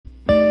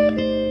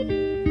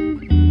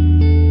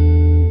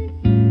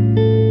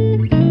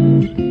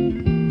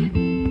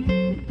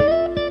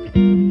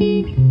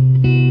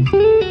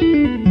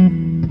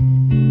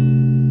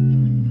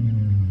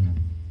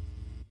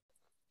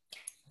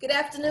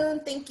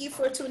Thank you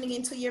for tuning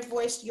into Your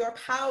Voice, Your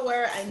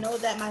Power. I know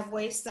that my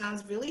voice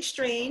sounds really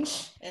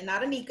strange and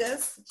not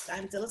Anika's.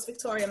 I'm Dillis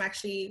Victoria. I'm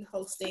actually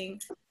hosting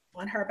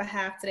on her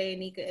behalf today.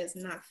 Anika is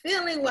not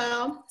feeling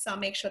well, so I'll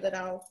make sure that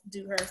I'll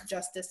do her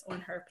justice on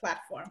her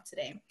platform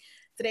today.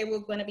 Today, we're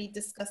going to be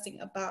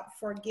discussing about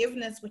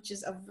forgiveness, which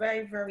is a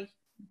very, very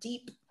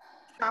deep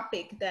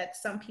topic that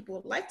some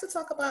people like to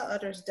talk about,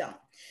 others don't.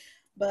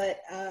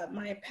 But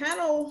my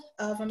panel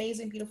of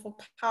amazing, beautiful,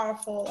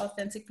 powerful,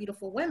 authentic,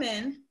 beautiful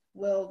women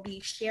will be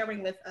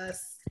sharing with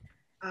us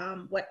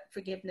what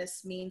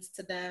forgiveness means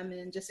to them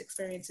and just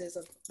experiences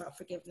about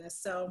forgiveness.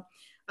 So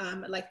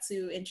I'd like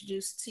to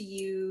introduce to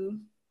you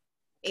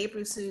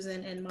April,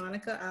 Susan, and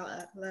Monica.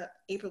 I'll let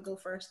April go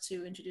first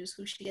to introduce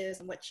who she is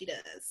and what she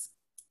does.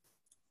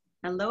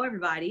 Hello,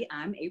 everybody.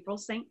 I'm April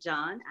St.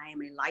 John. I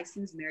am a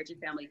licensed marriage and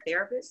family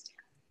therapist,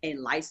 a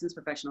licensed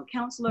professional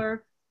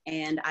counselor,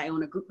 and I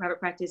own a group private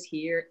practice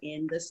here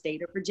in the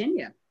state of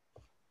Virginia.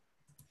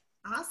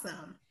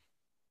 Awesome.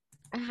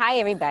 Hi,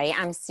 everybody.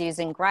 I'm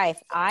Susan Greif.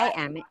 I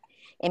am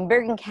in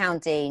Bergen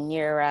County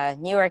near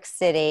New York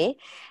City,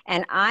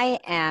 and I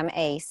am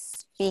a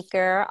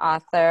speaker,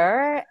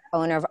 author,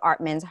 owner of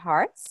Art Men's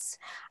Hearts.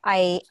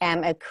 I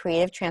am a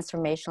creative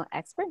transformational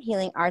expert,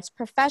 healing arts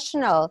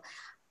professional.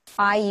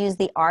 I use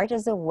the art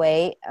as a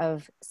way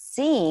of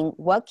seeing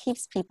what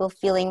keeps people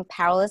feeling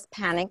powerless,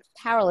 panicked,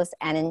 powerless,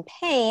 and in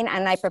pain,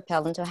 and I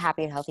propel them to a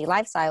happy and healthy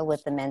lifestyle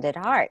with the mended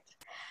heart.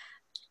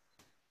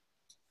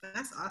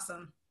 That's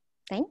awesome.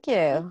 Thank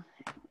you.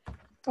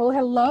 Well,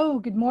 hello,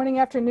 good morning,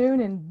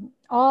 afternoon, and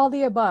all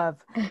the above.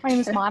 My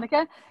name is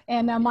Monica,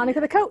 and I'm Monica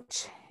the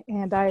Coach,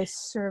 and I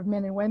serve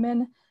men and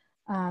women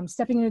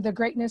stepping into their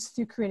greatness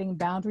through creating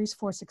boundaries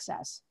for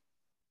success.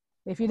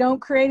 If you don't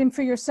create them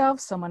for yourself,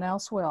 someone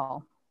else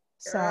will.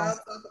 So Girl,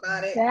 talk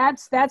about it.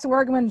 that's where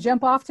I'm going to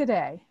jump off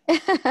today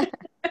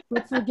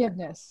with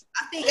forgiveness.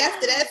 I think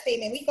after that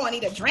statement, we're going to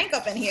need a drink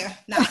up in here.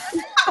 Nah.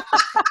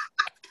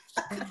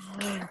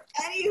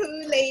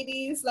 Anywho,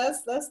 ladies,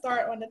 let's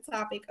start on the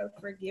topic of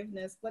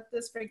forgiveness. What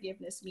does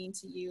forgiveness mean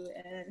to you,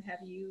 and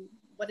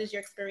what is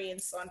your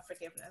experience on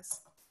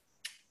forgiveness?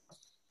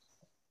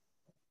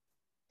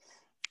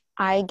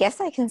 I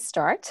guess I can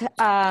start.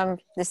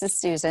 This is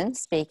Susan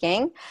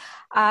speaking.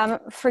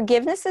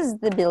 Forgiveness is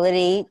the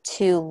ability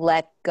to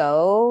let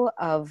go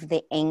of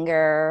the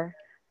anger,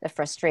 the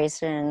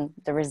frustration,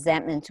 the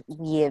resentment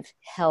we have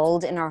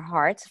held in our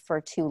hearts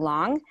for too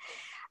long.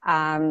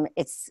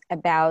 It's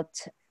about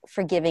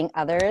forgiving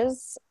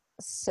others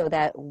so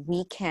that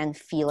we can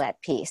feel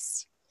at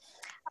peace,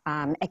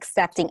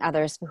 accepting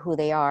others for who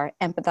they are,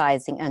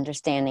 empathizing,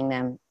 understanding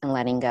them, and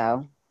letting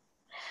go.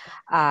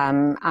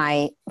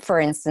 For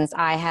instance,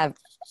 I've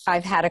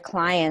had a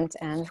client,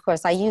 and of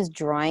course I use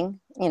drawing,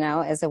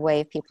 as a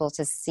way of people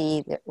to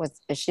see what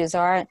issues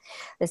are.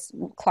 This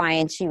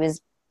client, she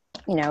was,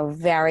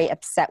 very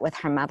upset with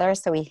her mother.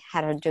 So we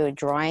had her do a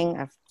drawing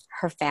of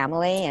her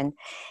family. And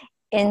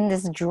in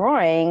this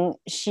drawing,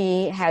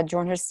 she had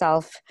drawn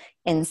herself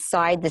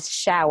inside this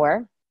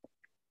shower.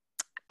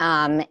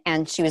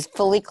 And she was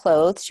fully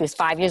clothed. She was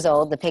 5 years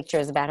old. The picture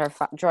is about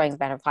her, drawing is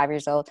about her 5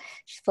 years old.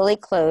 She's fully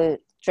clothed,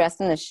 dressed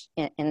in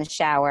the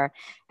shower,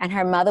 and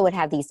her mother would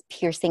have these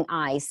piercing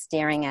eyes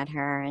staring at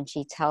her. And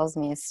she tells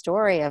me a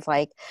story of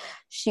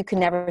she could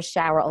never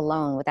shower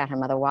alone without her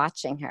mother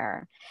watching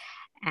her.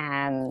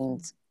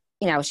 And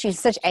she was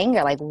such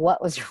anger,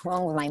 what was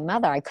wrong with my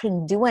mother? I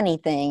couldn't do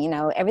anything,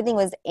 everything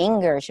was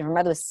anger. Her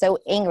mother was so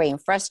angry and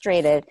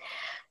frustrated.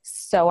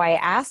 So I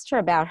asked her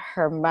about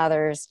her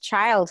mother's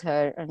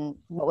childhood and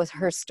what was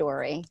her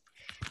story.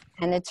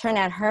 And it turned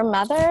out her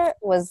mother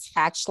was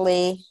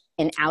actually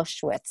in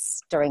Auschwitz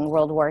during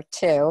World War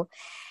II.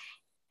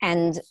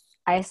 And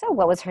I said,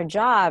 what was her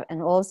job?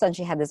 And all of a sudden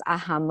she had this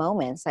aha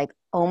moment. It's like,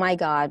 oh my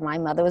God, my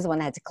mother was the one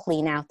that had to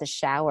clean out the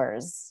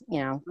showers,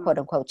 quote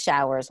unquote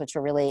showers, which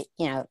were really,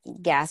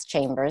 gas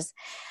chambers.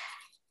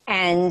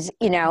 And,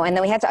 and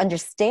then we had to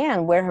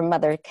understand where her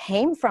mother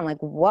came from.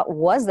 What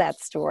was that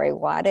story?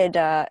 What did,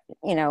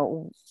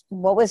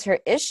 what was her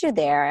issue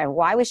there? And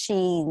why was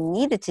she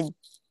needed to,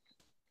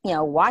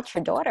 watch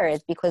her daughter?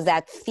 Is because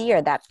that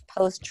fear, that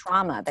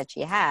post-trauma that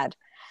she had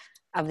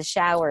of the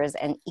showers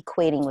and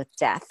equating with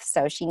death.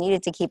 So she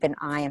needed to keep an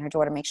eye on her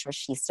daughter, make sure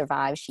she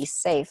survives, she's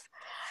safe.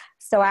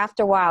 So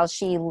after a while,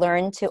 she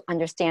learned to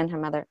understand her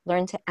mother,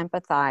 learned to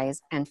empathize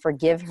and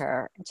forgive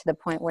her to the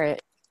point where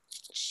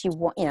she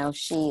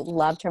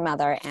loved her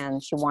mother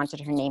and she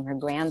wanted her name her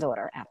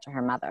granddaughter after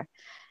her mother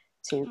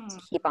to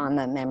keep on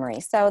the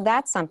memory. So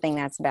that's something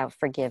that's about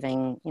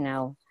forgiving,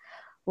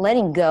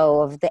 letting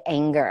go of the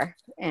anger.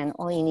 And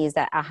all you need is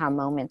that aha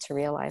moment to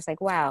realize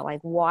wow,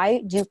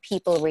 why do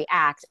people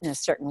react in a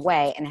certain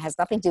way? And it has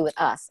nothing to do with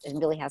us. It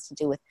really has to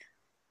do with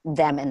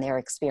them and their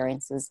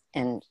experiences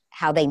and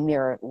how they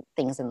mirror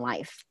things in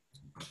life.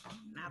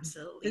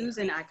 Absolutely.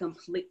 Susan, I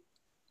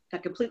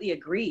completely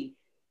agree.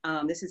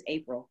 This is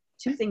April.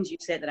 Two things you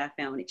said that I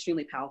found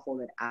extremely powerful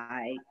that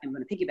I am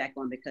going to piggyback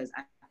on because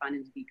I find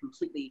it to be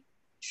completely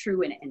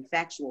true and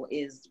factual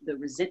is the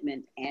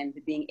resentment and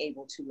being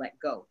able to let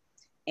go.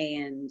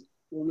 And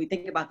when we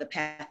think about the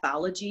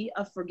pathology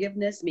of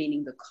forgiveness,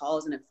 meaning the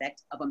cause and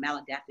effect of a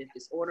maladaptive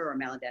disorder or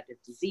maladaptive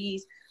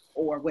disease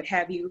or what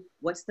have you,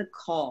 what's the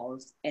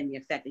cause and the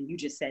effect? And you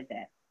just said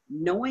that.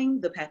 Knowing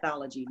the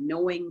pathology,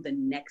 knowing the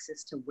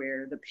nexus to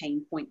where the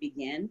pain point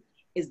began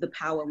is the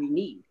power we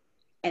need.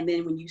 And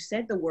then when you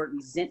said the word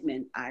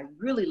resentment, I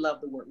really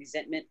love the word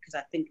resentment because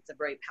I think it's a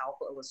very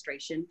powerful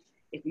illustration.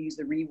 If we use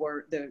the root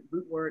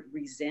word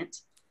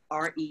resent,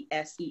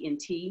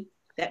 R-E-S-E-N-T,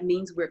 that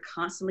means we're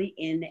constantly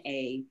in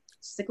a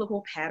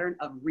cyclical pattern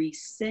of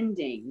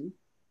rescinding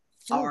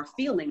our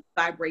feelings,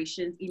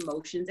 vibrations,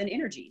 emotions, and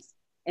energies.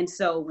 And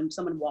so when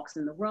someone walks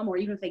in the room, or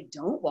even if they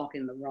don't walk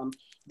in the room,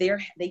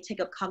 they take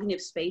up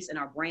cognitive space in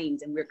our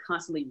brains, and we're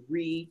constantly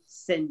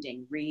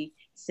rescinding.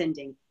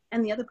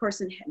 And the other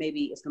person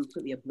maybe is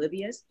completely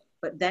oblivious,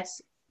 but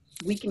that's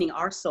weakening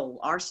our soul,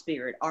 our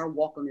spirit, our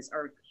walk on this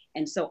earth.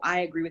 And so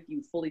I agree with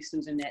you fully,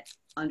 Susan, that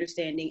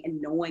understanding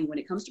and knowing when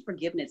it comes to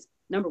forgiveness,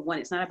 number one,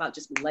 it's not about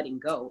just letting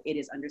go. It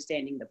is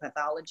understanding the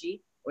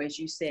pathology, or as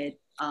you said,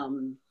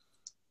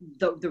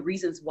 the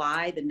reasons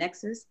why, the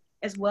nexus,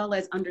 as well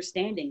as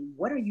understanding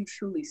what are you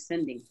truly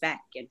sending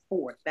back and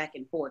forth, back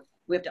and forth.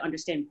 We have to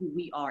understand who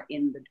we are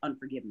in the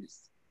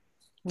unforgiveness.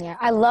 Yeah,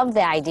 I love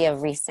the idea of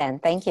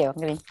resend. Thank you.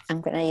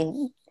 I'm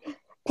gonna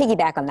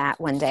piggyback on that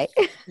one day.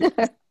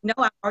 No,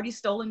 I've already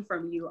stolen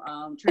from you,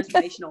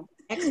 transformational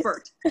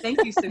expert.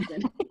 Thank you,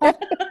 Susan.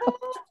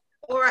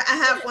 Or I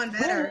have one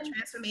better,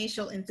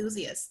 transformational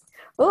enthusiast.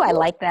 Oh, I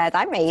like that.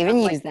 I may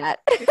even use that.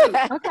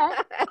 Okay.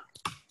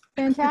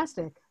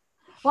 Fantastic.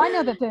 Well, I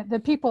know that the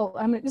people,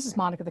 this is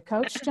Monica, the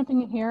coach,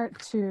 jumping in here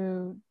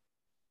to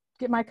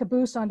get my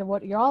caboose onto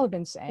what you all have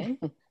been saying.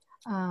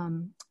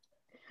 Oftentimes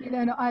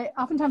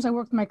I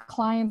work with my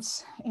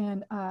clients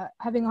and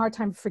having a hard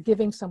time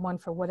forgiving someone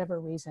for whatever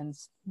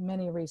reasons,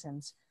 many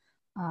reasons.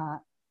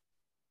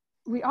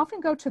 We often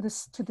go to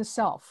the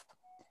self.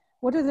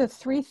 What are the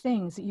 3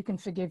 things that you can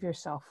forgive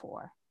yourself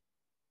for?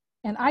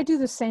 And I do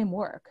the same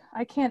work.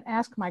 I can't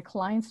ask my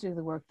clients to do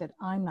the work that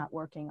I'm not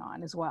working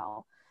on as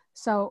well.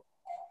 So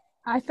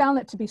I found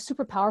that to be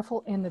super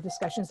powerful in the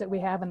discussions that we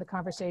have and the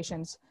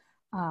conversations.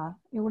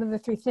 What are the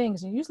 3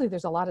 things? And usually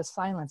there's a lot of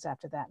silence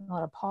after that, and a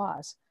lot of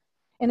pause.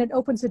 And it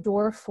opens the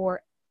door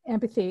for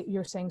empathy,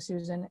 you're saying,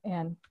 Susan,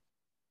 and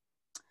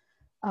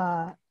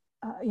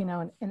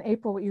in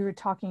April, what you were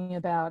talking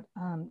about,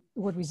 the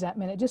word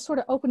resentment, it just sort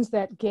of opens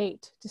that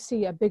gate to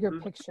see a bigger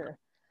picture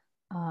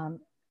from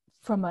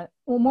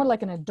more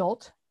like an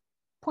adult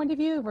point of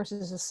view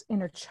versus this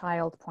inner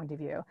child point of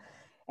view.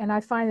 And I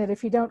find that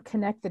if you don't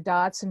connect the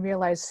dots and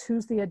realize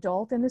who's the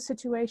adult in the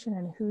situation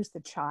and who's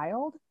the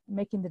child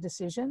making the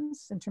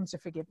decisions in terms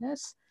of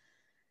forgiveness,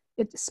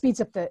 it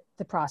speeds up the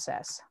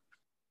process.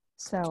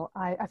 So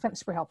I found it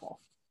super helpful.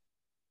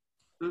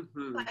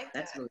 Mm-hmm. I like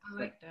That's that. really I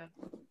like that.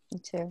 Me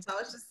too. So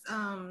I was just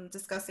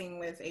discussing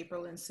with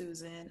April and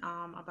Susan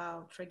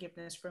about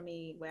forgiveness for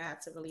me, where I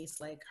had to release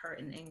like hurt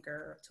and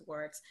anger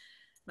towards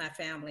my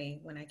family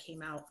when I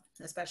came out,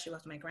 especially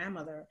with my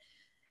grandmother.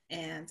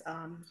 And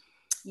I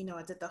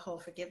did the whole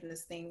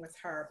forgiveness thing with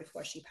her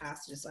before she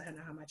passed, just to let her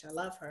know how much I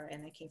love her.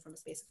 And I came from a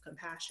space of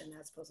compassion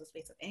as opposed to a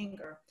space of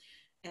anger.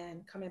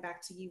 And coming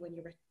back to you when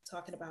you were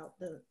talking about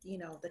the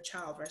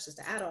child versus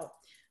the adult,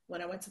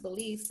 when I went to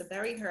Belize to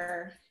bury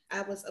her,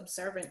 I was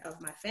observant of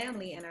my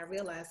family, and I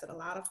realized that a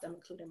lot of them,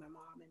 including my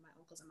mom and my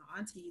uncles and my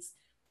aunties,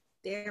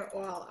 they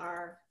all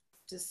are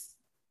just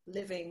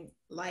living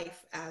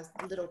life as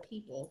little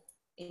people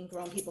in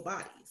grown people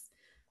bodies.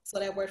 So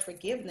that word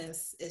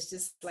forgiveness is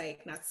just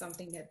like not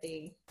something that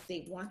they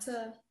want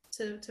to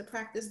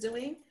practice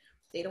doing.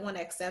 They don't want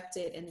to accept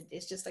it, and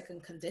it's just like a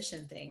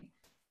conditioned thing.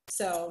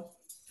 So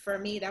for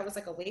me, that was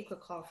like a wake-up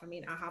call for me,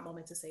 an aha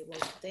moment to say,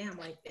 well, damn,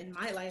 like in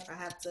my life, I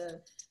have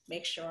to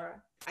make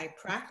sure I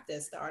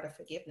practice the art of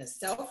forgiveness,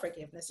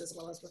 self-forgiveness, as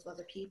well as with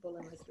other people.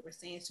 And like you were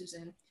saying,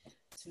 Susan,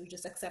 to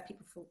just accept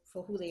people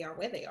for who they are,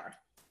 where they are.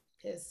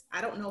 Because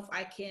I don't know if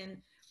I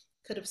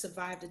could have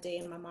survived a day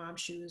in my mom's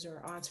shoes,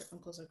 or aunts or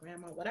uncles or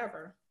grandma,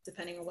 whatever,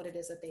 depending on what it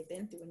is that they've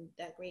been through. And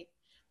that great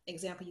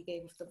example you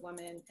gave with the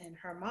woman and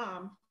her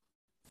mom,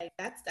 like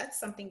that's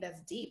something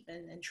that's deep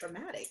and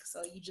traumatic.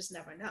 So you just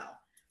never know.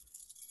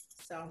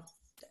 So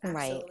absolutely,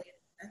 right.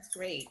 That's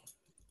great.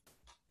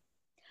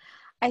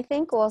 I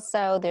think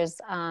also there's,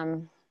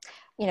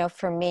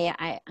 for me,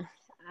 I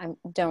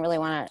don't really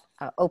want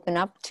to open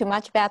up too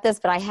much about this,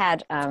 but I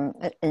had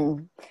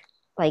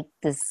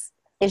this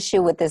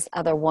issue with this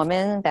other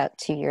woman about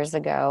 2 years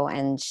ago,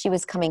 and she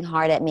was coming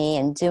hard at me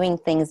and doing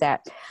things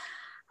that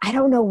I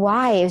don't know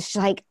why. It's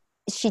like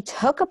she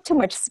took up too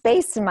much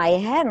space in my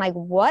head. I'm like,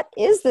 what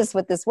is this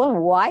with this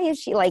woman? Why is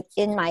she like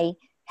in my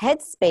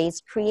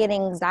headspace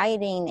creating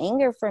anxiety and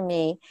anger for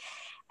me?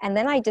 And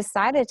then I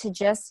decided to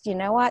just,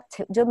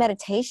 to do a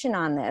meditation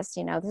on this.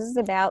 This is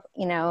about,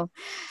 your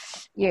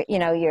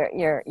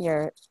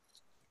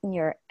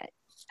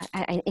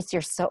it's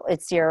your soul,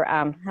 it's your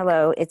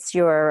it's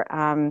your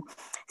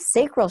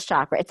sacral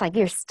chakra. It's like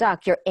you're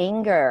stuck, your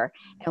anger,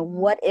 and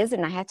what is it?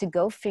 And I had to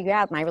go figure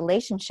out my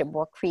relationship,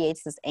 what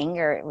creates this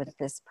anger with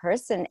this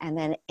person. And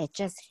then it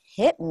just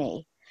hit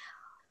me.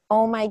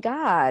 Oh my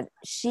God,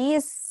 she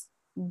is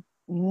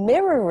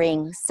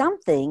mirroring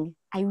something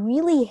I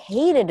really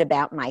hated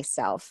about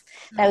myself.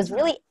 That I was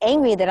really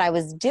angry that I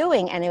was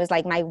doing. And it was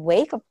like my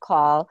wake-up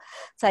call.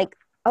 It's like,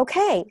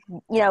 okay,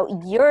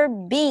 you're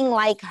being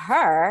like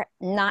her,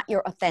 not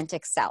your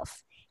authentic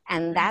self.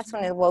 And that's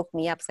when it woke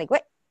me up. It's like,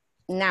 wait,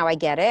 now I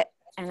get it.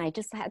 And I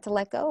just had to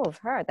let go of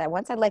her. That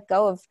once I let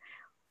go of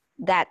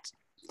that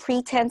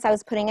pretense I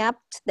was putting up,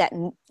 that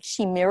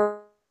she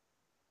mirrored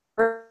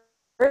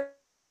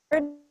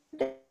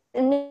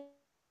me,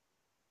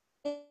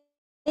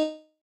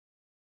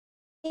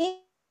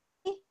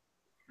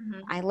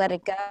 I let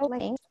it go.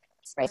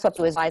 Right. So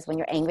to realize when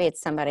you're angry at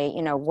somebody,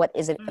 what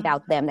is it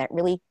about them that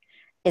really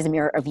is a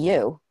mirror of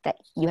you that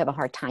you have a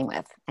hard time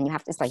with, and you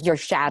have to, it's like your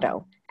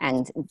shadow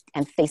and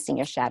facing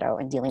your shadow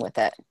and dealing with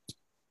it.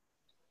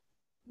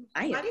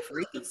 Why do you feel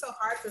like it's so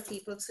hard for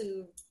people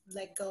to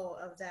let go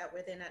of that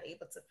where they're not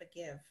able to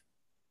forgive?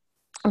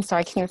 I'm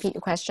sorry, can you repeat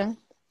your question?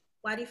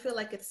 Why do you feel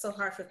like it's so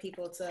hard for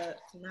people to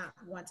not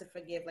want to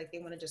forgive, like they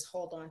want to just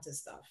hold on to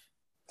stuff?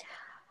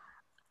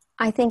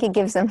 I think it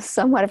gives them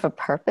somewhat of a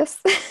purpose.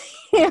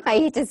 I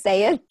hate to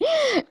say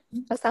it,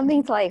 but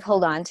something to like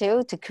hold on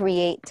to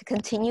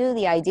continue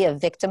the idea of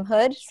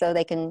victimhood so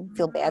they can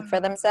feel bad for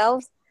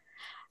themselves.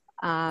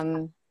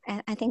 And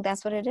I think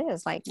that's what it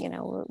is. Like,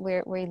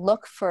 we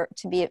look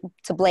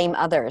to blame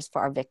others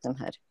for our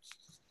victimhood.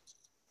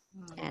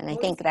 And I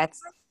think that's.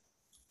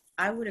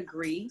 I would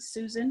agree,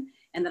 Susan.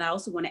 And then I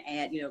also want to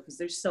add, because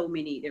there's so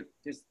many,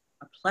 there's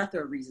a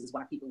plethora of reasons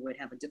why people would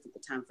have a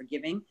difficult time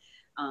forgiving.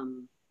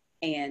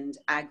 And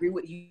I agree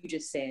with what you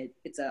just said.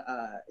 It's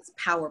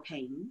power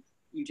pain.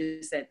 You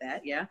just said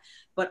that, yeah.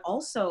 But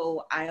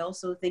also, I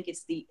also think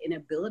it's the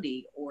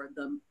inability or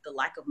the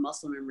lack of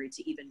muscle memory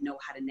to even know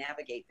how to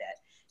navigate that.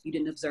 You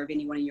didn't observe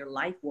anyone in your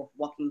life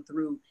walking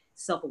through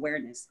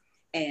self-awareness.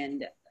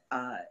 And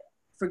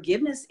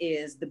forgiveness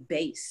is the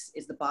base,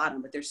 is the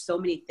bottom, but there's so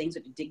many things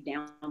that to dig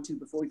down to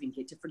before we even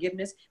get to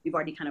forgiveness. We've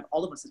already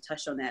all of us have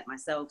touched on that,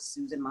 myself,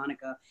 Susan,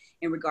 Monica,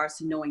 in regards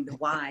to knowing the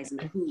whys and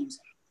the whos.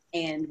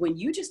 And when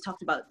you just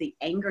talked about the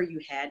anger you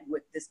had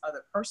with this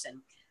other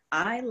person,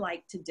 I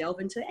like to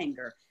delve into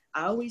anger.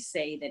 I always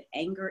say that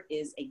anger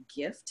is a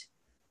gift,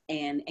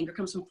 and anger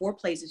comes from 4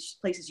 places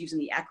using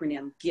the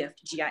acronym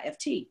GIFT,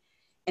 G-I-F-T.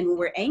 And when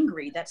we're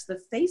angry, that's the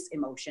face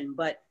emotion.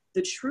 But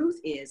the truth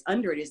is,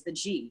 under it is the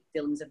G,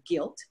 feelings of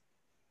guilt.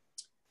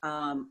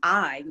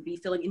 I would be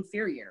feeling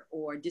inferior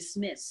or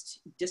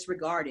dismissed,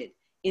 disregarded,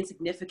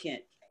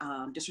 insignificant,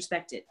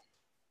 disrespected.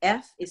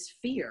 F is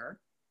fear.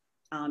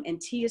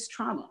 And T is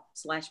trauma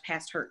 /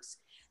 past hurts.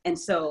 And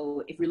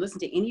so if we listen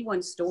to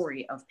anyone's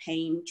story of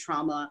pain,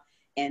 trauma,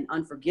 and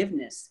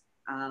unforgiveness,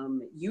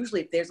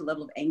 usually if there's a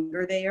level of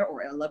anger there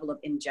or a level of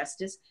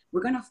injustice,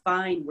 we're going to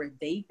find where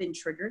they've been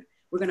triggered.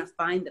 We're going to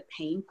find the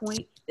pain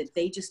point that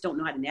they just don't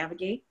know how to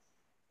navigate.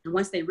 And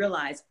once they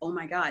realize, oh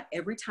my God,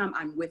 every time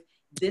I'm with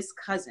this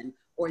cousin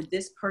or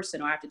this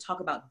person, or I have to talk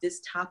about this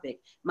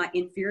topic, my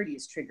inferiority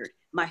is triggered.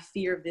 My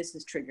fear of this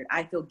is triggered.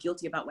 I feel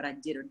guilty about what I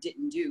did or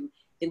didn't do.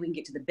 Then we can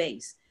get to the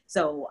base.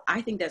 So I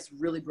think that's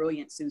really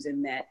brilliant,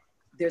 Susan, that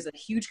there's a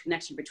huge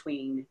connection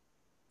between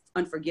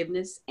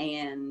unforgiveness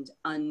and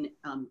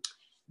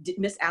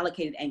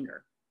misallocated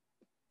anger.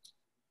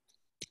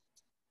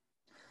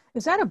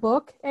 Is that a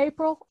book,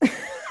 April?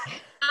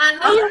 I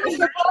know. I'm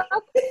like,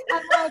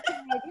 can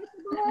I get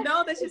the book?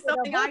 No, that's just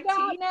something I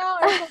teach. Now?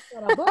 April's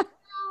got a book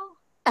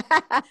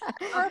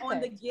now? On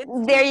the gift.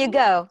 There you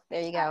go.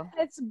 There you go.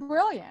 It's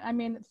brilliant. I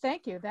mean,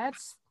 thank you.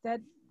 That's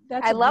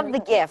I love the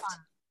gift.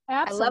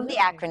 Absolutely. I love the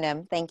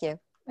acronym. Thank you.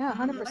 Yeah,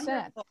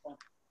 100%.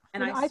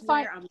 And I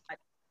swear,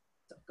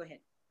 go ahead.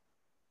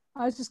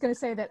 I was just going to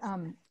say that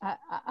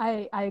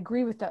I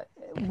agree with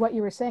what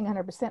you were saying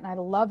 100%. And I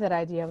love that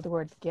idea of the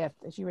word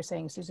gift, as you were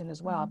saying, Susan,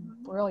 as well.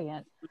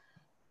 Brilliant.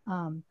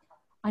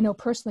 I know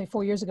personally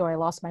 4 years ago, I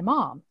lost my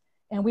mom,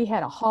 and we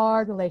had a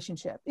hard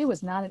relationship. It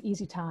was not an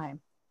easy time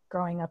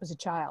growing up as a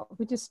child.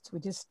 We just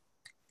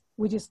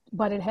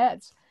butted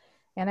heads.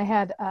 And I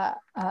had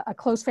a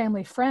close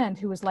family friend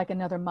who was like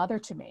another mother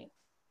to me,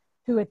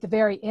 who at the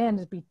very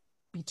end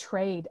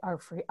betrayed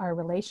our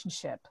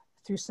relationship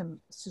through some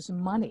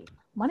money.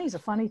 Money is a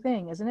funny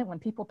thing, isn't it? When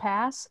people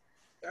pass,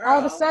 all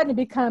of a sudden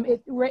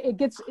it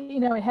gets,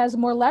 it has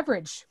more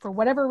leverage for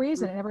whatever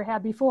reason it never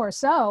had before.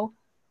 So,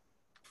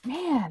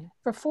 man,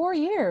 for 4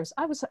 years,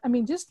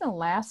 just in the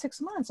last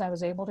 6 months, I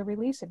was able to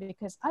release it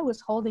because I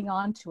was holding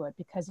on to it,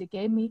 because it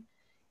gave me,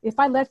 if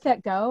I let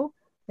that go,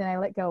 then I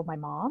let go of my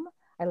mom.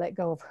 I let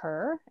go of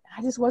her.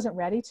 I just wasn't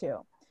ready to.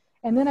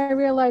 And then I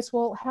realized,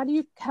 well, how do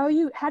you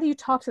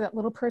talk to that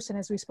little person,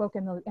 as we spoke,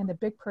 and the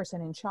big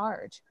person in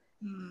charge?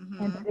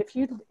 Mm-hmm. And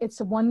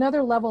it's one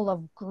other level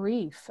of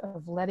grief,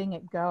 of letting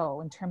it go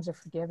in terms of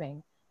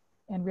forgiving,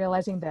 and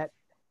realizing that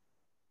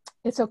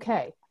it's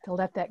okay to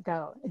let that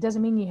go. It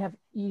doesn't mean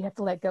you have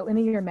to let go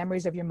any of your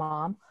memories of your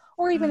mom,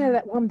 or even of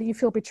that woman that you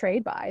feel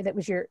betrayed by, that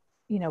was your,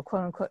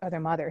 quote unquote other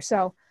mother.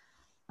 So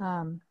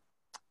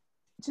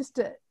just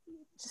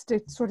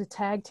to sort of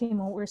tag team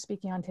what we're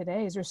speaking on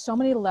today, is there's so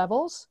many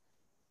levels,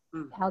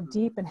 how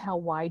deep and how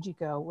wide you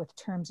go with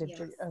terms of,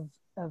 Yes.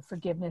 of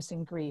forgiveness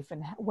and grief,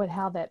 and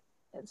how that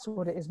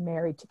sort of is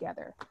married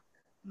together.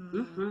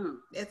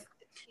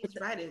 It's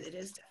right. It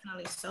is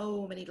definitely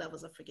so many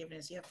levels of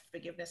forgiveness. You have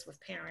forgiveness with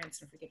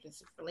parents and forgiveness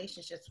with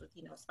relationships with,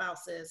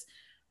 spouses,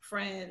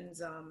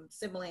 friends,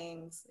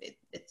 siblings.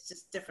 It's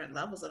just different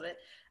levels of it.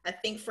 I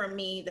think for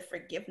me, the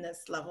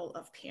forgiveness level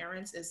of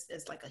parents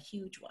is like a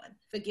huge one.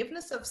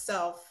 Forgiveness of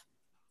self,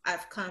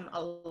 I've come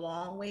a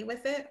long way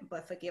with it,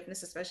 but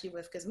forgiveness, especially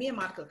because me and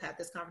Monica have had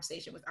this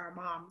conversation with our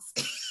moms.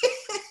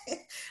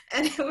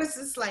 And it was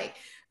just like,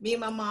 me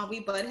and my mom, we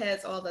butt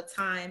heads all the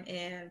time.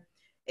 And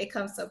it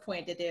comes to a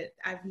point that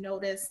I've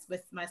noticed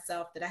with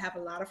myself that I have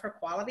a lot of her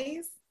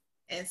qualities,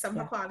 and some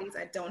of her qualities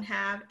I don't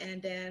have.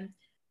 And then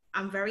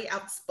I'm very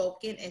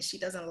outspoken, and she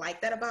doesn't like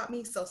that about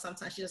me. So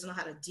sometimes she doesn't know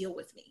how to deal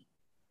with me,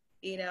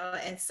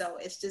 and so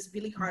it's just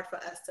really hard for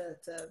us to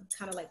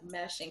kind of like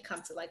mesh and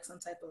come to like some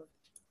type of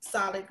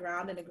solid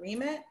ground and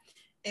agreement.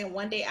 And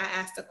one day I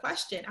asked a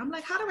question. I'm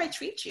like, how do I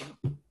treat you?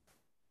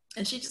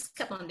 And she just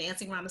kept on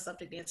dancing around the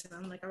subject, dancing.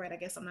 I'm like, all right, I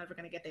guess I'm never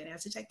going to get that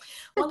answer. She's like,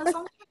 well, as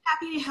long as you're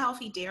happy and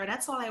healthy, dear,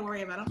 that's all I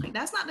worry about. I'm like,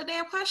 that's not the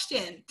damn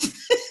question.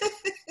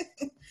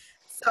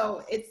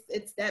 So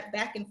it's that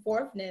back and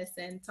forthness,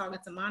 and talking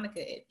to Monica,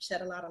 it shed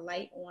a lot of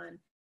light on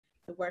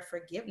the word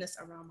forgiveness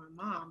around my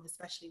mom,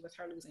 especially with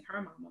her losing her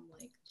mom. I'm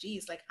like,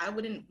 geez, like I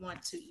wouldn't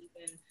want to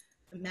even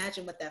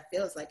imagine what that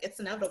feels like.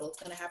 It's inevitable. It's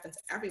going to happen to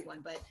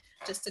everyone, but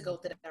just to go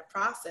through that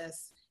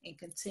process and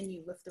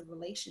continue with the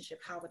relationship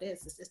how it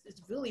is,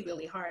 it's really,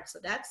 really hard. So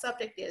that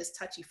subject is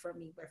touchy for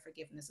me where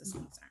forgiveness is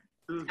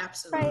concerned.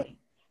 Absolutely.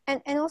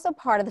 Right. And also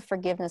part of the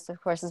forgiveness, of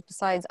course, is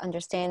besides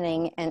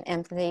understanding and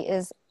empathy,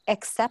 is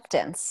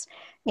acceptance.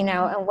 And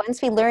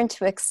once we learn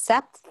to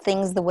accept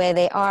things the way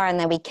they are and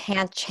that we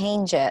can't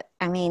change it,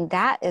 I mean,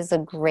 that is a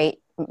great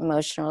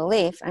emotional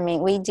relief. I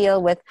mean, we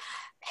deal with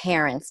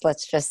parents,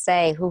 let's just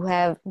say, who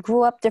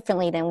grew up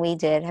differently than we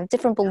did, have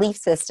different belief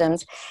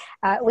systems.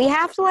 We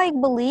have to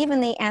believe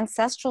in the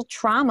ancestral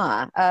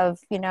trauma of,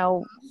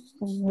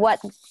 what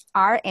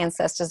our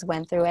ancestors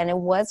went through, and it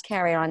was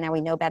carried on. Now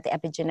we know about the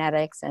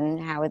epigenetics and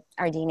how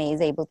our DNA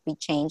is able to be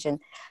changed and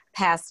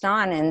passed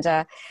on.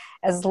 And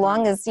as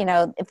long as,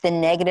 if the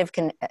negative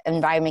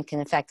environment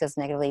can affect us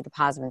negatively, the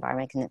positive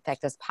environment can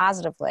affect us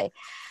positively.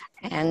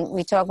 And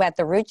we talk about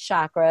the root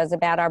chakras,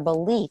 about our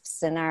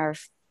beliefs and our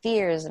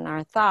fears and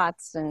our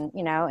thoughts, and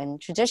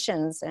and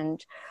traditions,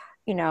 and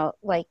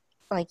like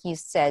you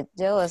said,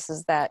 Dilys,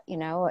 is that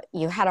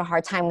you had a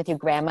hard time with your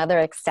grandmother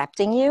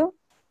accepting you,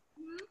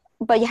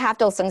 but you have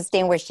to also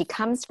understand where she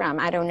comes from.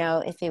 I don't know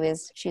if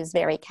she was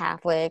very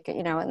Catholic,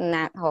 and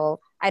that whole,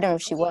 I don't know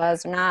if she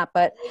was or not,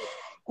 but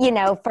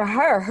for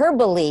her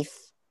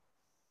belief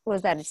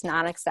was that it's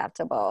not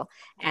acceptable,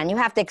 and you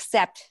have to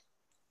accept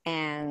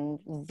and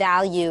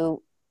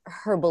value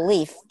her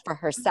belief for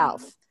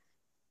herself.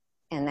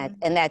 And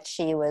that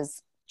she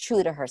was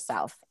true to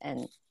herself,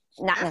 and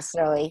not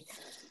necessarily,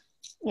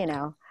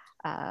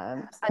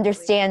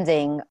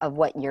 understanding of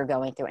what you're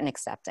going through and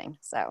accepting.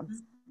 So,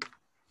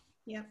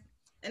 yeah.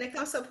 And it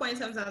comes to a point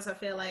sometimes I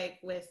feel like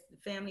with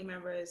family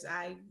members,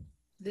 I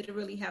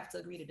literally have to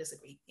agree to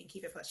disagree and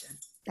keep it pushing.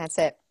 That's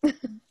it.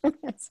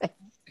 That's it.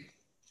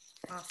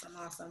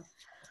 Awesome.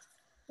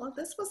 Well,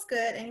 this was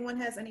good. Anyone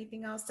has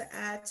anything else to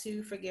add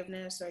to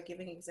forgiveness, or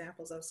giving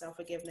examples of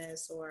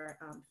self-forgiveness, or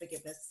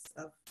forgiveness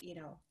of,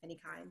 any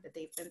kind that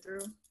they've been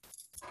through?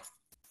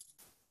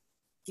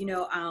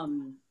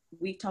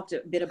 We talked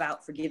a bit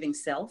about forgiving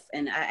self,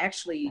 and I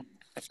actually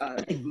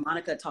think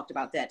Monica talked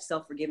about that,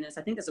 self-forgiveness.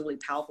 I think that's a really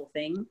powerful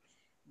thing,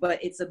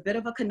 but it's a bit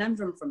of a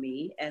conundrum for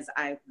me as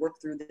I work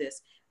through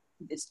this.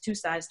 It's two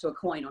sides to a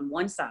coin. On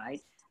one side,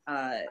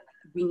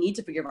 we need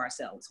to forgive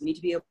ourselves. We need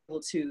to be able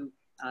to,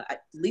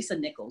 Lisa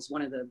Nichols,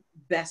 one of the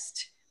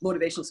best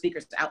motivational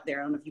speakers out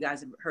there. I don't know if you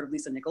guys have heard of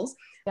Lisa Nichols.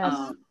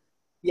 Yes.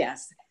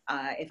 Yes.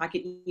 If I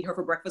could eat her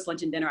for breakfast,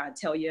 lunch, and dinner, I'd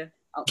tell you.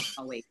 Oh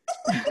wait.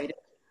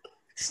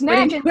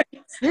 Snacking. Anyway.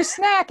 You're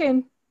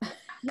snacking.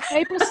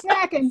 April's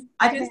snacking.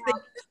 I just think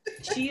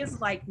she is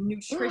like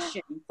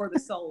nutrition for the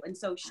soul. And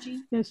so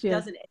she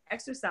does an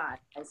exercise.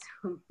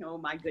 Oh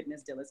my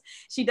goodness, Dilys.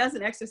 She does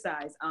an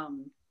exercise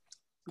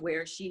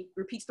where she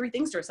repeats 3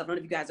 things to herself. I don't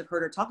know if you guys have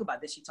heard her talk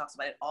about this. She talks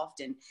about it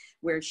often,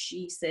 where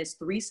she says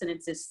 3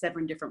 sentences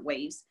 7 different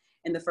ways.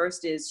 And the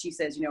first is, she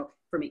says,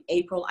 for me,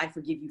 April, I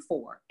forgive you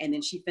for. And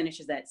then she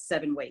finishes that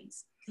 7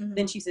 ways. Mm-hmm.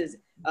 Then she says,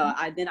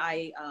 I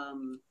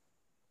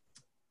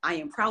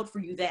am proud for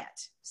you that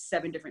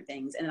 7 different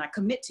things. And then I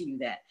commit to you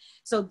that.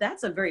 So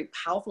that's a very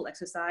powerful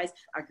exercise.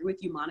 I agree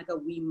with you, Monica.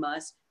 We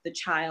must, the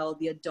child,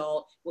 the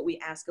adult, what we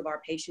ask of our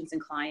patients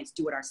and clients,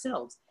 do it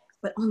ourselves.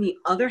 But on the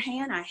other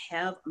hand, I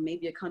have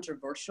maybe a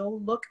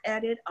controversial look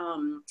at it,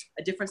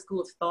 a different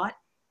school of thought.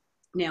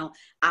 Now,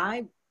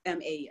 I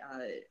am a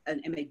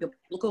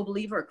biblical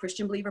believer, a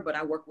Christian believer, but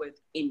I work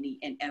with any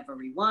and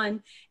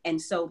everyone.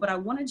 And so, but I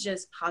want to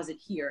just posit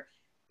here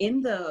I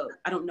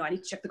don't know, I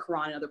need to check the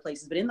Quran and other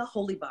places, but in the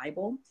Holy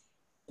Bible,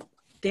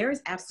 there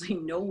is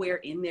absolutely nowhere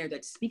in there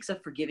that speaks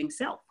of forgiving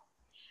self.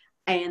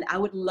 And I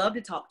would love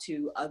to talk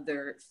to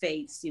other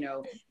faiths,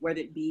 whether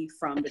it be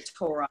from the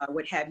Torah,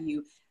 what have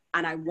you.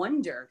 And I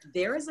wonder,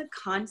 there is a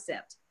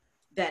concept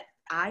that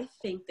I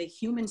think the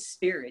human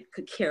spirit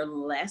could care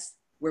less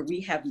where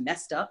we have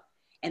messed up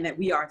and that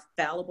we are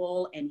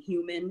fallible and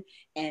human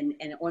and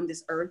on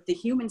this earth. The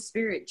human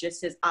spirit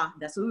just says,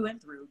 that's what we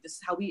went through. This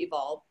is how we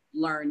evolve,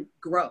 learn,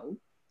 grow,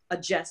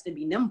 adjust, and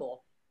be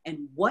nimble.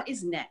 And what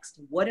is next?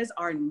 What is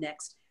our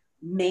next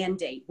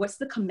mandate? What's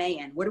the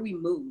command? Where do we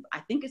move? I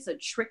think it's a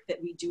trick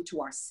that we do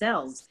to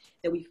ourselves,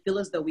 that we feel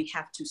as though we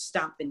have to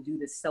stop and do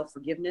this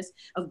self-forgiveness.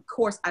 Of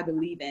course, I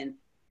believe in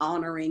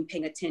honoring,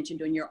 paying attention,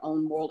 doing your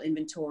own moral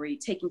inventory,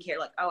 taking care,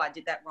 like, I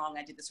did that wrong,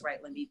 I did this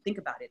right, let me think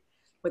about it.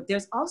 But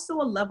there's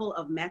also a level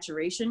of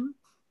maturation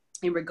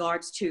in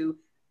regards to,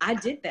 I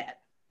did that.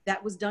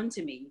 That was done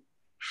to me.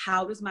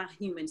 How does my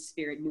human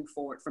spirit move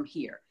forward from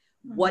here?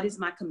 Mm-hmm. What is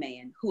my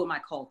command? Who am I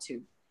called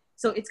to?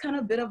 So it's kind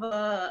of a bit of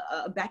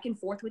a back and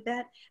forth with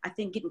that. I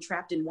think getting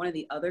trapped in one or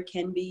the other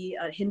can be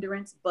a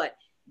hindrance, but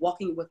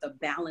walking with a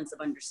balance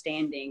of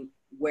understanding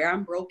where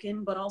I'm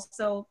broken, but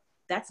also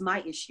that's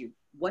my issue.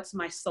 What's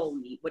my soul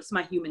need? What's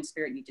my human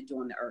spirit need to do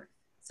on the earth?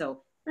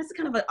 So that's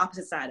kind of an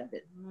opposite side of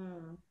it.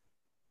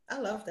 I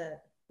love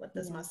that. What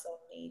does my soul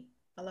need?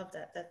 I love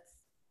that.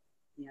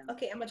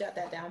 Okay. I'm gonna jot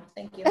that down.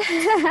 Thank you.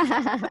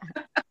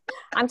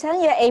 I'm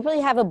telling you, April,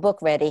 you have a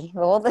book ready.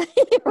 All the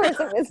words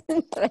of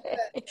wisdom today.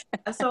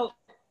 So,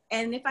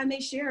 and if I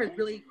may share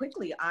really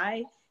quickly,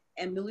 I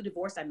am newly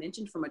divorced. I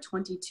mentioned from a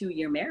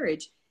 22-year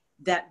marriage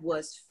that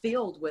was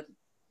filled with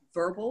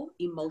verbal,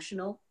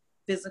 emotional,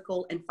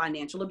 physical, and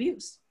financial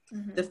abuse.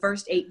 Mm-hmm. The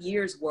first 8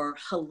 years were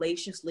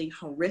hellaciously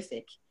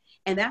horrific.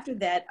 And after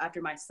that,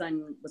 after my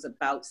son was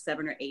about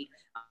 7 or 8,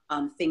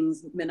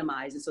 things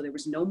minimized. And so there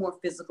was no more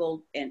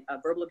physical and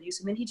verbal abuse.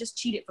 And then he just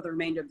cheated for the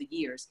remainder of the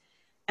years.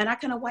 And I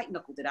kind of white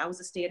knuckled it. I was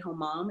a stay-at-home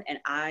mom and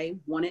I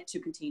wanted to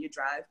continue to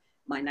drive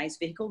my nice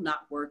vehicle,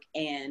 not work.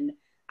 And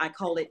I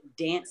call it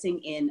dancing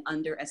in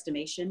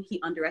underestimation. He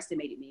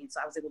underestimated me. And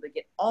so I was able to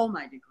get all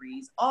my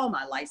degrees, all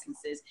my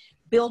licenses,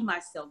 build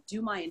myself,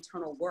 do my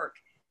internal work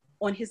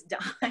on his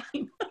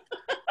dime.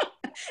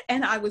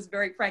 And I was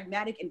very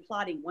pragmatic in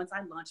plotting. Once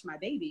I launch my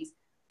babies,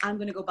 I'm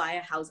going to go buy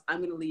a house. I'm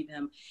going to leave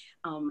him.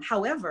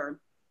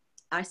 However,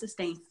 I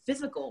sustained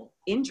physical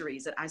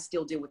injuries that I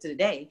still deal with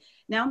today.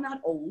 Now I'm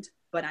not old,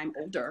 but I'm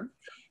older.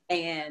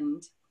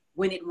 And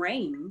when it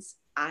rains,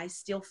 I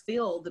still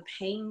feel the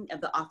pain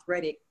of the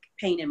arthritic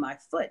pain in my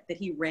foot that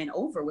he ran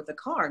over with a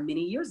car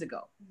many years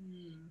ago.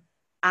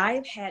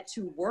 I've had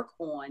to work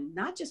on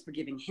not just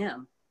forgiving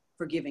him,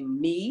 forgiving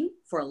me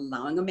for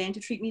allowing a man to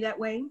treat me that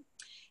way.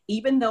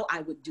 Even though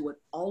I would do it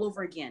all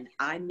over again,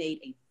 I made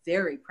a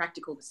very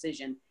practical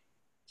decision.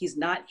 He's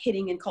not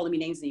hitting and calling me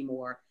names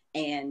anymore.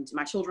 And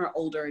my children are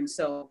older. And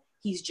so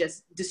he's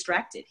just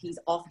distracted. He's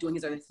off doing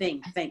his other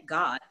thing. Thank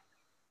God.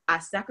 I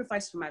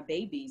sacrificed for my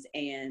babies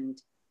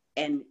and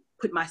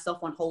put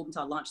myself on hold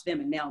until I launched them.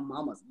 And now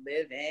mama's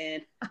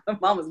living.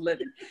 Mama's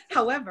living.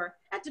 However,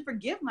 I had to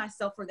forgive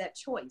myself for that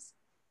choice.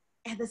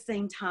 At the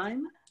same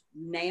time,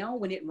 now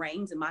when it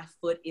rains and my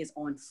foot is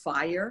on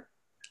fire,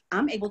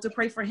 I'm able to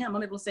pray for him.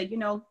 I'm able to say,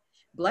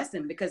 bless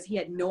him, because he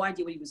had no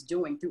idea what he was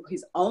doing through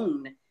his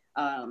own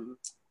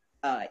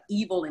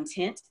evil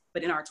intent.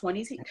 But in our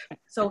 20s,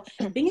 so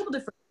being able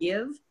to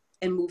forgive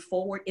and move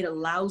forward, it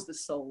allows the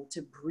soul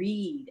to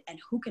breathe. And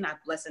who can I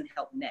bless and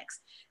help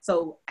next?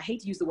 So I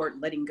hate to use the word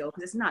letting go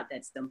because it's not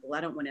that simple.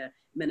 I don't want to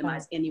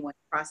minimize anyone's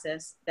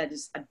process. I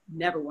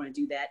never want to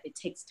do that. It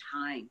takes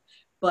time.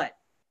 But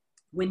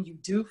when you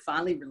do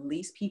finally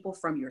release people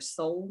from your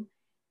soul,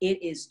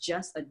 it is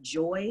just a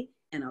joy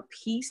and a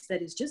peace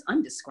that is just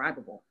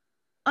undescribable.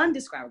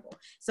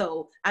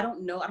 So I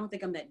don't know. I don't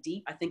think I'm that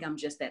deep. I think I'm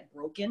just that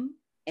broken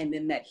and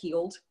then that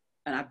healed,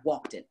 and I've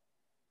walked it.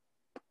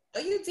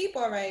 Are you deep?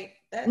 All right.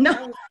 I'm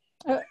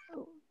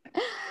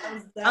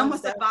a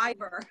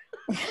survivor.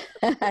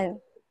 I'm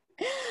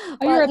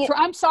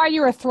sorry,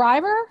 you're a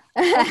thriver?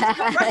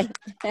 a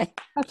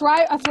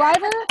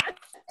thriver?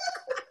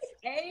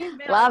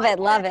 Amen. Love it.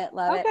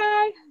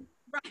 Okay.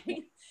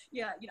 Right.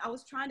 Yeah, I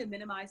was trying to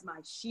minimize my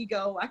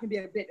she-go. I can be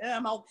a bit,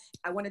 I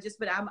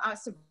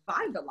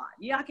survived a lot.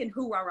 Yeah, I can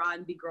hoorah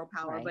and be girl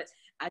power, right. But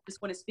I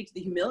just want to speak to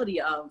the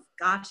humility of,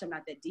 gosh, I'm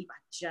not that deep. I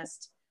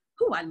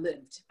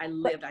lived.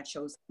 I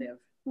chose to live.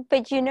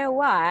 But you know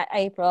what,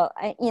 April,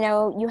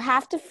 you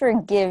have to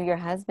forgive your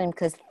husband,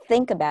 because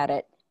think about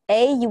it.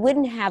 A, you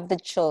wouldn't have the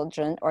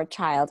children or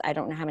child. I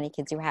don't know how many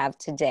kids you have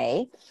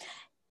today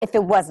if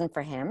it wasn't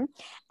for him.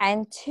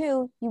 And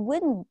 2, you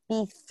wouldn't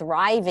be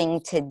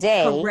thriving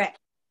today. Correct.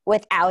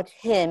 Without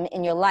him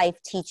in your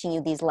life teaching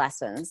you these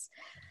lessons.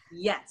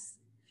 Yes.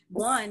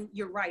 1,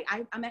 you're right.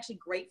 I'm actually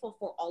grateful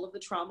for all of the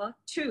trauma.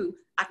 2,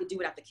 I could do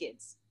without the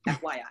kids.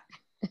 FYI.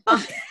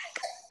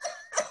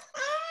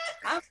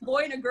 I'm a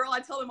boy and a girl. I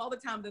tell them all the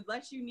time, the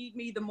less you need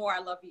me, the more I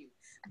love you.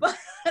 But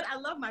I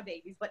love my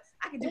babies, but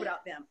I can do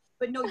without them.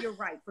 But no, you're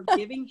right.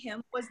 Forgiving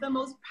him was the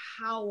most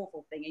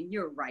powerful thing. And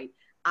you're right.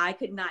 I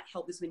could not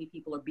help this many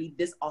people or be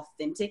this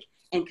authentic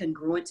and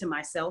congruent to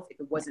myself if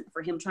it wasn't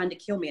for him trying to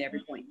kill me at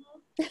every point.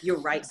 You're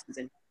right,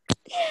 Susan.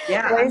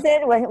 Yeah. What is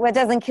it? What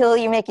doesn't kill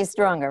you make you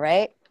stronger,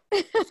 right?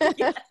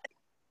 Yeah.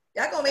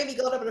 Y'all gonna maybe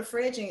go to the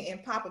fridge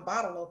and pop a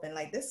bottle open.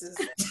 Like, this is.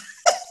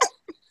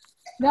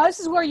 No, this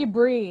is where you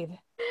breathe.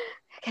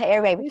 Okay,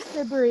 everybody. Just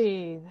to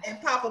breathe. And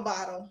pop a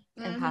bottle.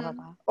 And pop a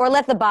bottle. Or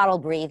let the bottle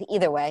breathe,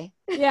 either way.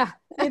 Yeah,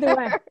 either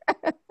way.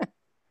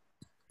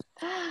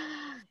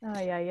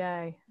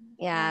 Ay.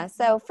 Yeah,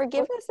 so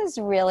forgiveness is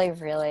really,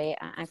 really,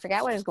 I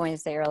forgot what I was going to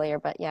say earlier,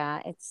 but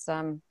yeah, it's,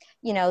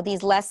 you know,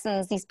 these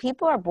lessons, these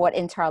people are brought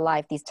into our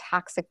life, these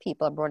toxic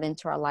people are brought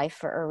into our life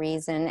for a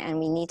reason, and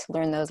we need to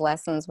learn those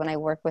lessons. When I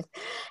work with,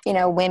 you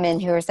know, women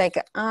who are like,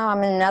 oh,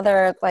 I'm in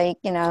another, like,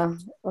 you know,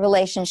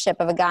 relationship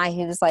of a guy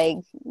who's like,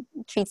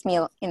 treats me,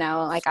 you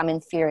know, like I'm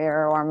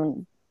inferior or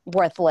I'm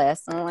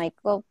worthless. And I'm like,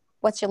 well,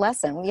 what's your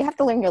lesson? Well, you have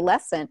to learn your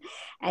lesson,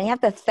 and you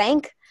have to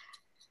thank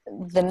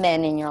the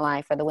men in your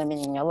life or the women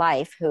in your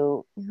life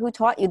who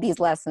taught you these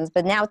lessons,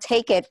 but now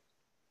take it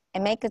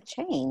and make a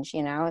change.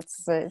 You know,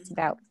 it's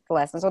about the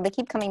lessons, or they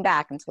keep coming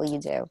back until you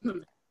do.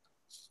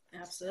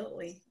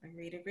 Absolutely.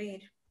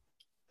 Agreed.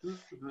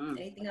 Mm-hmm.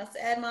 Anything else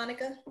to add,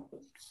 Monica?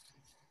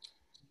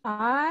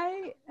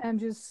 I am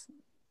just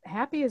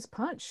happy as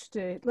punch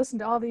to listen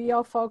to all the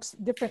y'all folks'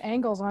 different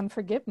angles on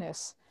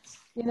forgiveness,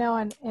 you know,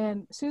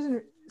 and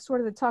Susan, sort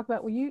of to talk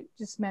about what you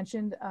just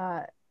mentioned,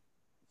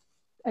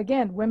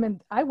 again,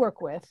 women I work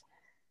with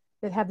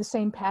that have the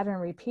same pattern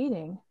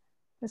repeating.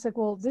 It's like,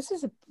 well, this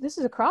is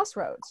a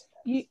crossroads.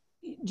 Do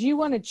you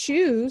want to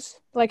choose,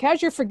 like,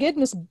 how's your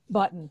forgiveness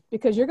button?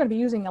 Because you're going to be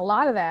using a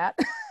lot of that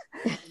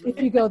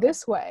if you go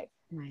this way.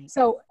 Right.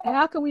 So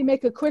how can we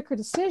make a quicker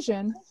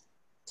decision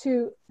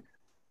to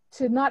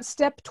not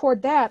step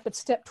toward that, but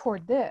step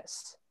toward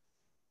this?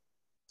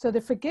 So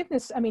the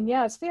forgiveness, I mean,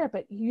 yeah, it's there,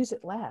 but use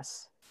it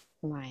less.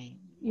 Right.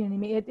 You know what I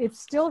mean? It's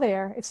still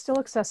there. It's still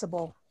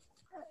accessible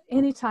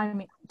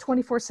anytime,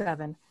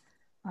 24/7.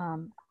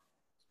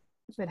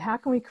 But how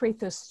can we create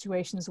those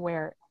situations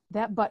where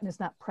that button is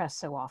not pressed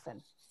so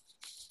often,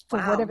 for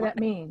whatever that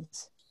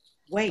means?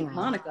 Wait,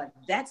 Monica,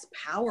 that's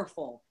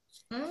powerful.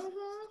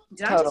 Mm-hmm.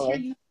 Did I just hear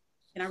you?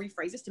 Can I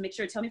rephrase this to make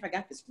sure? Tell me if I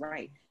got this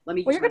right. Let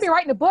me. Well, you're going to be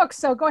writing a book,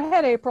 so go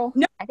ahead, April.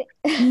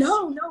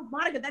 No,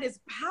 Monica, that is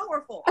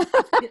powerful.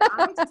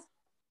 Let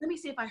me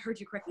see if I heard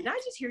you correctly. Did I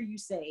just hear you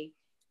say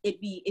it'd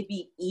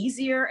be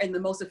easier and the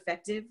most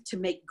effective to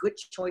make good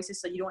choices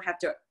so you don't have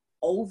to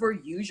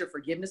overuse your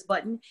forgiveness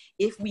button?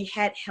 If we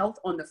had health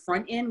on the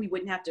front end, we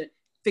wouldn't have to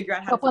figure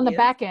out how Help to on the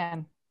back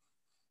end.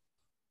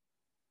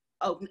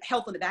 Oh,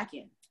 health on the back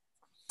end.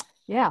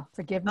 Yeah,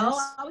 forgiveness.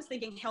 Oh, I was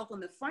thinking health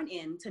on the front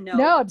end to know.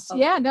 No,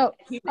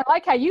 I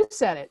like how you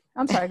said it.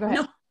 I'm sorry, go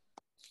ahead.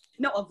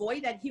 No,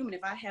 avoid that human.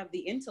 If I have the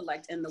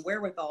intellect and the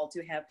wherewithal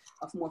to have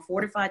a more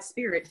fortified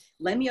spirit,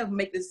 let me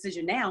make the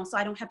decision now so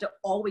I don't have to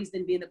always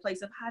then be in the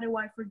place of how do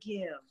I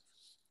forgive?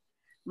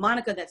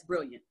 Monica, that's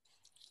brilliant.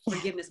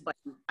 Forgiveness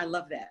button. I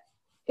love that.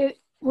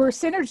 We're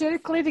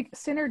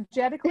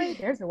synergetically,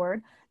 there's the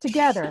word,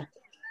 together.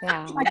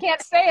 Yeah. I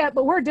can't say it,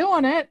 but we're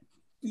doing it.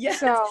 Yes.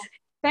 So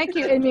thank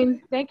you. I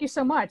mean, thank you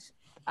so much.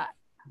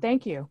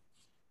 Thank you.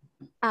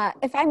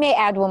 If I may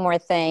add one more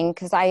thing,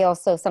 because I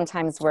also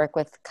sometimes work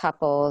with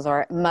couples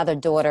or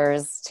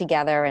mother-daughters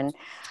together, and,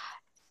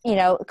 you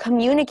know,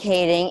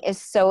 communicating is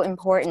so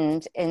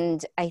important.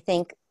 And I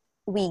think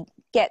we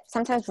get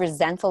sometimes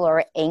resentful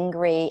or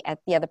angry at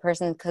the other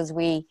person because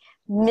we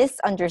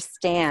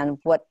misunderstand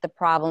what the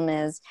problem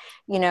is.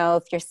 You know,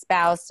 if your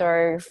spouse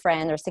or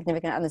friend or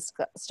significant other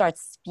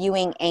starts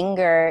spewing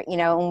anger, you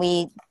know, and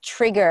we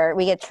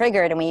get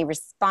triggered and we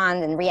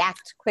respond and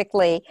react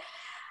quickly,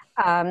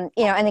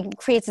 you know, and it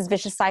creates this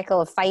vicious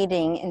cycle of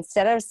fighting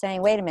instead of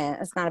saying, wait a minute,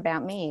 it's not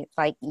about me. It's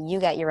like, you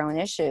got your own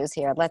issues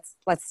here. Let's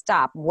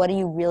stop. What are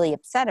you really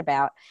upset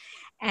about?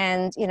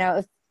 And, you know,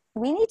 if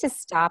we need to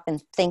stop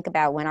and think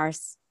about when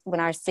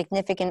our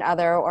significant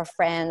other or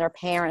friend or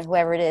parent,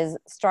 whoever it is,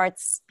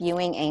 starts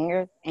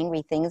spewing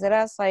angry things at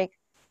us, like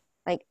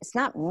it's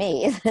not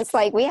me. It's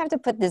like we have to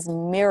put this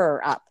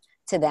mirror up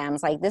to them.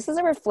 It's like, this is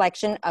a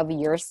reflection of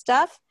your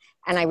stuff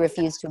and I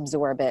refuse to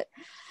absorb it.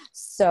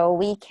 So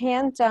we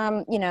can't,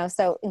 you know,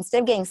 so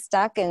instead of getting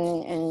stuck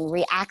in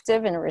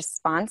reactive and a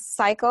response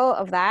cycle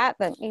of that,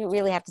 then you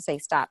really have to say,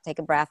 stop, take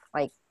a breath,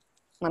 like,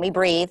 let me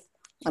breathe,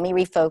 let me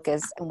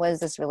refocus, and what is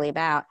this really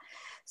about?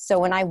 So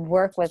when I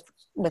work with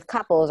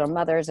couples or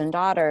mothers and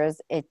daughters,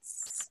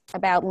 it's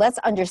about, let's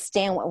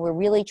understand what we're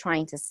really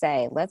trying to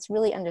say. Let's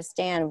really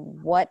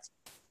understand what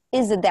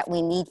is it that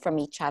we need from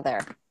each other.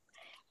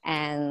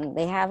 And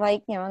they have,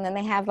 like, you know, and then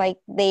they have, like,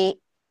 they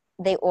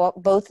all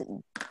both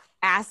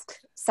ask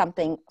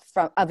something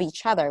of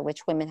each other,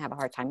 which women have a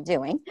hard time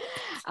doing.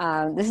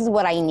 This is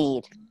what I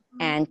need.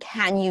 And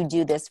can you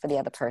do this for the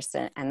other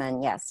person? And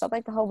then, yes, so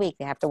like the whole week,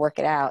 they have to work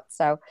it out.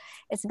 So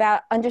it's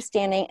about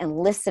understanding and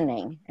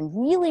listening and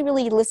really,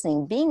 really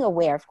listening, being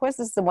aware. Of course,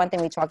 this is the one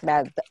thing we talked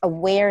about, the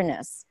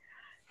awareness.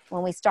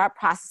 When we start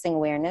processing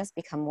awareness,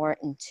 become more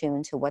in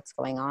tune to what's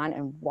going on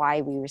and why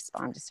we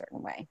respond a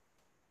certain way.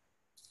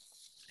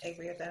 I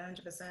agree with that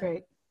 100%.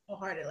 Great.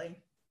 Wholeheartedly.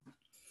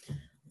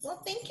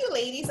 Well, thank you,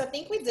 ladies. I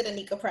think we did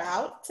Anika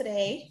proud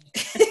today.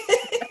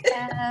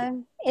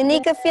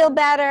 Anika, feel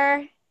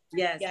better.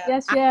 Yes. Yeah.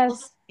 Yes,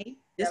 yes.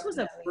 This was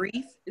a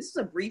brief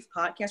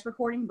podcast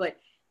recording, but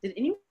did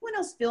anyone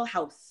else feel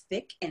how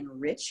thick and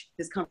rich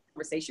this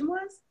conversation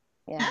was?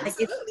 Yeah.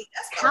 Absolutely.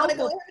 That's why I want to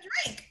go have a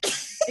drink.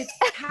 It's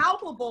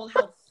palpable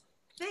how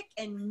thick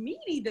and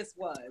meaty this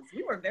was.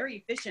 We were very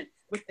efficient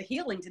with the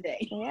healing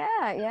today.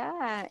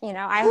 Yeah. You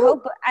know,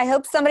 I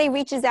hope somebody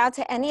reaches out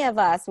to any of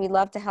us. We'd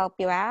love to help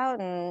you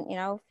out, and you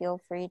know, feel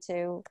free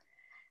to,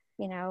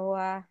 you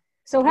know.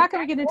 So how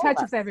can we get in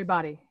touch with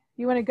everybody?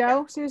 You want to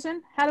go,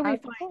 Susan? How do we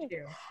find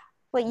you?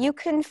 Well, you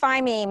can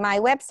find me. My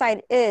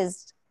website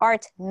is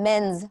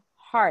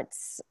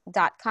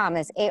artmenshearts.com.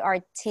 It's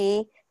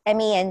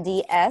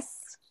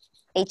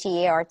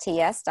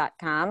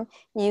ARTMENDSHEARTS.com.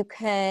 You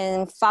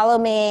can follow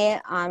me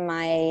on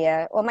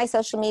my all my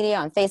social media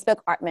on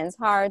Facebook, Art Men's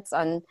Hearts,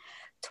 on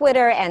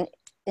Twitter and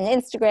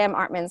Instagram,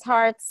 Art Men's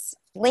Hearts,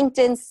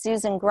 LinkedIn,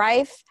 Susan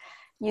Greif.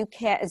 You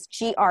can, it's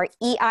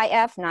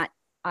GREIF, not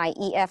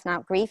IEF,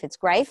 not grief, it's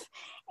Greif.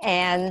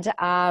 And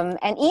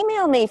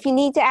email me if you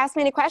need to ask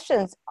me any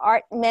questions,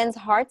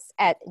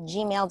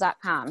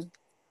 artmenshearts@gmail.com.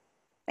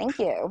 Thank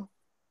you.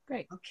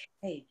 Great.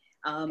 Okay.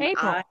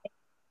 April.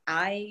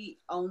 I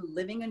own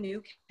Living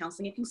Anew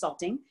Counseling and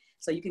Consulting.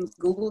 So you can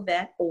Google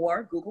that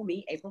or Google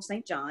me, April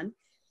St. John.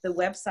 The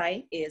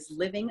website is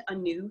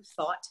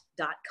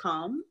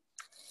livinganewthought.com.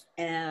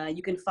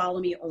 You can follow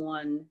me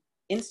on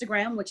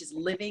Instagram, which is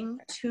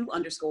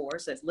living2_.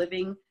 So it's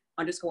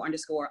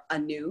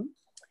living__anew.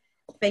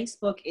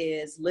 Facebook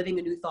is Living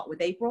a New Thought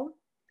with April.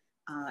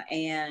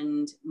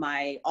 And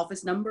my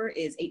office number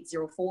is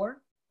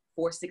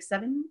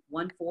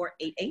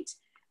 804-467-1488.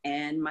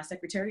 And my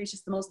secretary is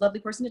just the most lovely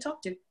person to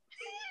talk to.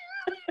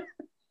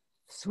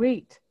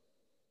 Sweet.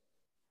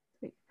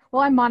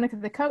 Well, I'm Monica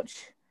the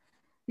Coach.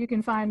 You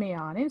can find me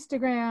on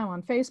Instagram,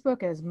 on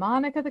Facebook as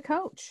Monica the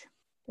Coach,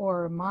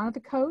 or Monica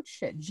the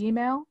Coach at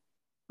Gmail.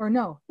 Or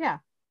no, yeah.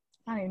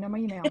 I don't even know my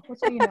email.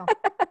 What's my email?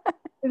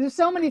 There's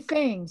so many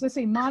things. Let's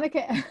see,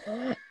 Monica at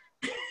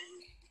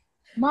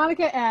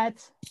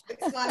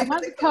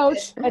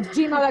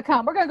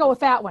gmail.com. We're going to go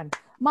with that one.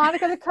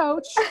 Monica the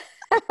Coach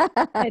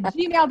at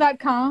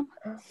gmail.com.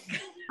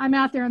 I'm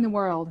out there in the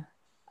world.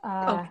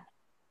 Okay.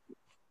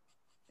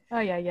 Oh,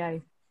 yeah.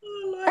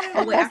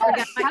 Oh, wait,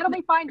 How do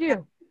we find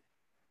you?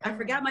 I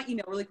forgot my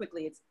email really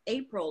quickly. It's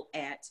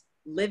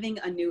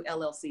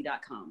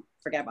april@livinganewllc.com.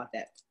 Forgot about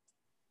that.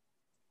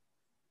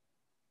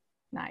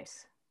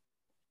 Nice.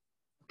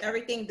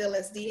 Everything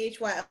Dilles,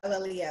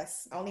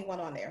 DHYLLES. Only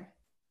one on there.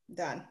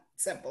 Done.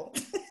 Simple.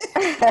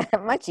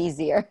 Much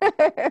easier.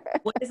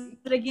 What is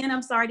it again?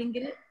 I'm sorry, I didn't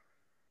get it.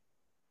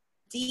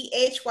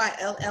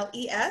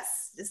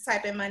 DHYLLES. Just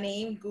type in my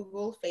name,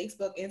 Google,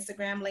 Facebook,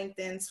 Instagram,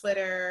 LinkedIn,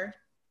 Twitter.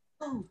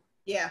 Oh,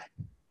 yeah.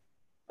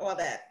 All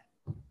that.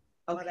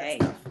 okay. All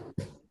that stuff.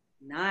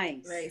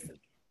 Nice. Very simple.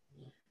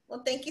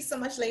 Well, thank you so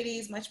much,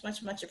 ladies. Much,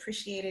 much, much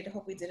appreciated. I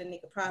hope we did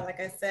Anika proud, like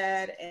I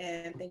said.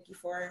 And thank you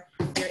for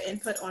your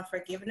input on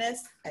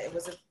forgiveness. It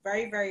was a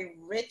very, very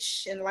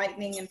rich,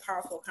 enlightening, and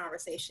powerful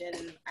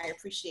conversation. I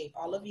appreciate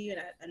all of you,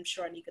 and I'm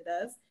sure Anika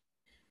does.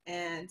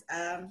 And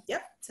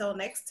yep, till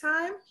next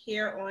time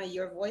here on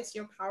Your Voice,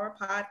 Your Power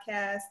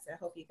podcast. I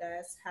hope you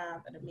guys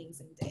have an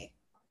amazing day.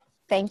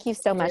 Thank you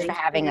so much for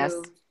having us.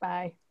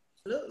 Bye.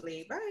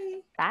 Absolutely. Bye.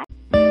 Bye.